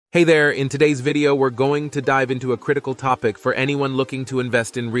Hey there, in today's video we're going to dive into a critical topic for anyone looking to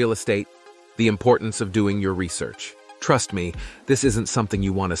invest in real estate: the importance of doing your research. Trust me, this isn't something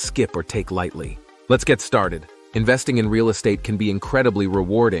you want to skip or take lightly. Let's get started. Investing in real estate can be incredibly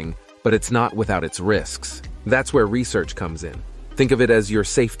rewarding, but it's not without its risks. That's where research comes in. Think of it as your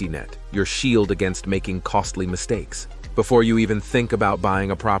safety net, your shield against making costly mistakes. Before you even think about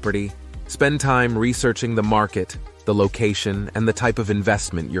buying a property, spend time researching the market, the location, and the type of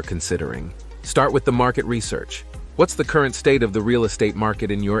investment you're considering. Start with the market research. What's the current state of the real estate market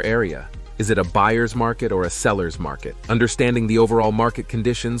in your area? Is it a buyer's market or a seller's market? Understanding the overall market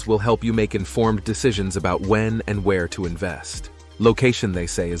conditions will help you make informed decisions about when and where to invest. Location, they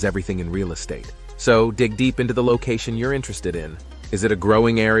say, is everything in real estate. So dig deep into the location you're interested in. Is it a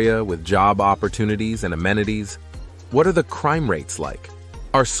growing area with job opportunities and amenities? What are the crime rates like?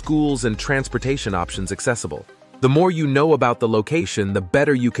 Are schools and transportation options accessible? The more you know about the location, the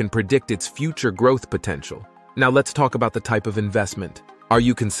better you can predict its future growth potential. Now let's talk about the type of investment. Are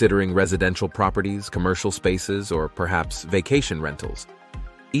you considering residential properties, commercial spaces, or perhaps vacation rentals?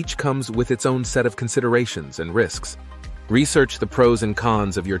 Each comes with its own set of considerations and risks. Research the pros and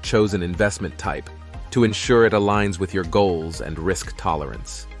cons of your chosen investment type to ensure it aligns with your goals and risk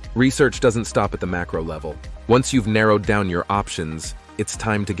tolerance. Research doesn't stop at the macro level. Once you've narrowed down your options, it's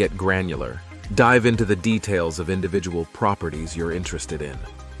time to get granular. Dive into the details of individual properties you're interested in.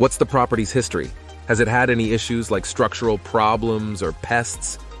 What's the property's history? Has it had any issues like structural problems or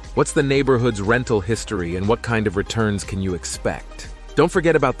pests? What's the neighborhood's rental history and what kind of returns can you expect? Don't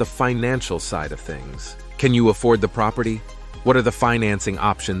forget about the financial side of things. Can you afford the property? What are the financing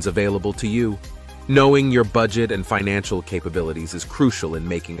options available to you? Knowing your budget and financial capabilities is crucial in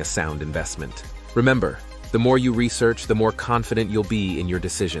making a sound investment. Remember, the more you research, the more confident you'll be in your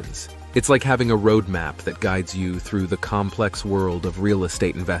decisions. It's like having a roadmap that guides you through the complex world of real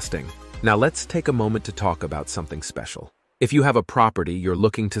estate investing. Now let's take a moment to talk about something special. If you have a property you're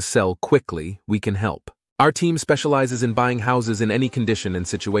looking to sell quickly, we can help. Our team specializes in buying houses in any condition and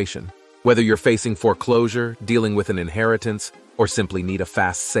situation. Whether you're facing foreclosure, dealing with an inheritance, or simply need a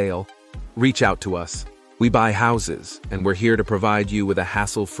fast sale, reach out to us. We buy houses, and we're here to provide you with a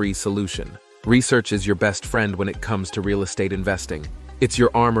hassle-free solution. Research is your best friend when it comes to real estate investing. It's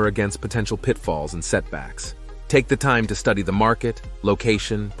your armor against potential pitfalls and setbacks. Take the time to study the market,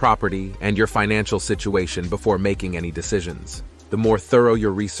 location, property, and your financial situation before making any decisions. The more thorough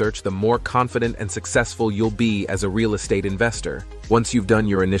your research, the more confident and successful you'll be as a real estate investor. Once you've done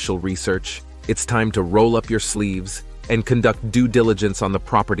your initial research, it's time to roll up your sleeves and conduct due diligence on the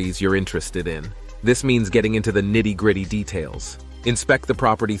properties you're interested in. This means getting into the nitty-gritty details. Inspect the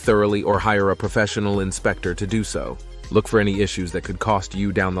property thoroughly or hire a professional inspector to do so. Look for any issues that could cost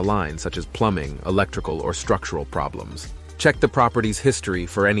you down the line, such as plumbing, electrical, or structural problems. Check the property's history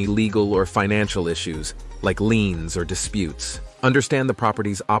for any legal or financial issues, like liens or disputes. Understand the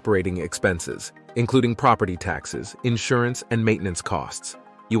property's operating expenses, including property taxes, insurance, and maintenance costs.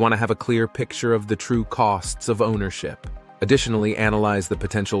 You want to have a clear picture of the true costs of ownership. Additionally, analyze the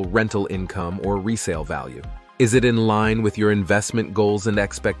potential rental income or resale value. Is it in line with your investment goals and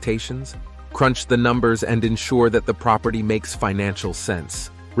expectations? Crunch the numbers and ensure that the property makes financial sense.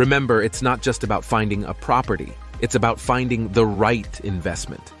 Remember, it's not just about finding a property, it's about finding the right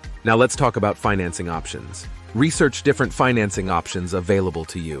investment. Now let's talk about financing options. Research different financing options available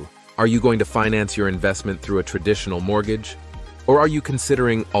to you. Are you going to finance your investment through a traditional mortgage? Or are you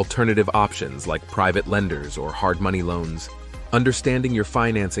considering alternative options like private lenders or hard money loans? Understanding your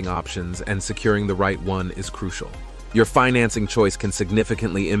financing options and securing the right one is crucial. Your financing choice can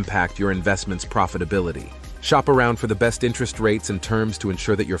significantly impact your investment's profitability. Shop around for the best interest rates and terms to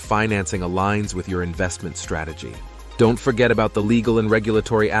ensure that your financing aligns with your investment strategy. Don't forget about the legal and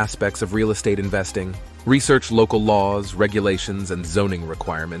regulatory aspects of real estate investing. Research local laws, regulations, and zoning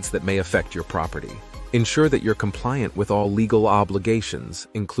requirements that may affect your property. Ensure that you're compliant with all legal obligations,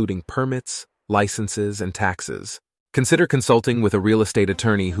 including permits, licenses, and taxes. Consider consulting with a real estate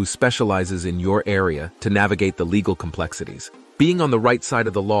attorney who specializes in your area to navigate the legal complexities. Being on the right side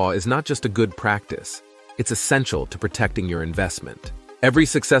of the law is not just a good practice, it's essential to protecting your investment. Every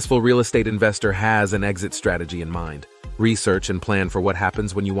successful real estate investor has an exit strategy in mind. Research and plan for what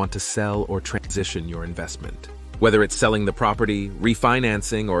happens when you want to sell or transition your investment. Whether it's selling the property,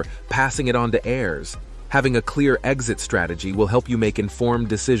 refinancing, or passing it on to heirs, having a clear exit strategy will help you make informed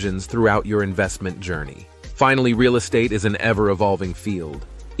decisions throughout your investment journey. Finally, real estate is an ever-evolving field.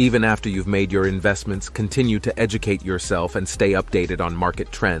 Even after you've made your investments, continue to educate yourself and stay updated on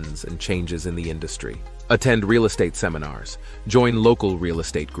market trends and changes in the industry. Attend real estate seminars, join local real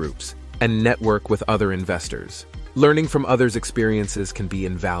estate groups, and network with other investors. Learning from others' experiences can be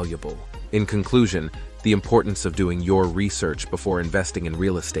invaluable. In conclusion, the importance of doing your research before investing in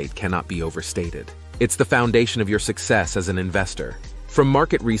real estate cannot be overstated. It's the foundation of your success as an investor. From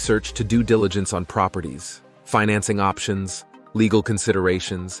market research to due diligence on properties, financing options, legal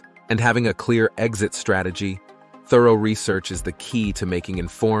considerations, and having a clear exit strategy, thorough research is the key to making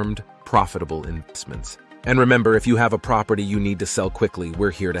informed, profitable investments. And remember, if you have a property you need to sell quickly,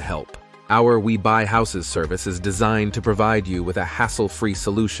 we're here to help. Our We Buy Houses service is designed to provide you with a hassle-free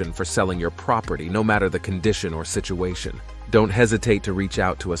solution for selling your property, no matter the condition or situation. Don't hesitate to reach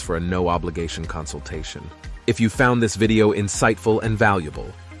out to us for a no-obligation consultation. If you found this video insightful and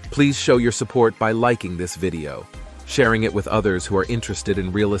valuable, please show your support by liking this video, sharing it with others who are interested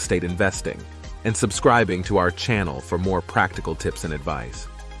in real estate investing, and subscribing to our channel for more practical tips and advice.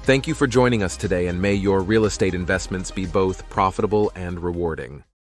 Thank you for joining us today, and may your real estate investments be both profitable and rewarding.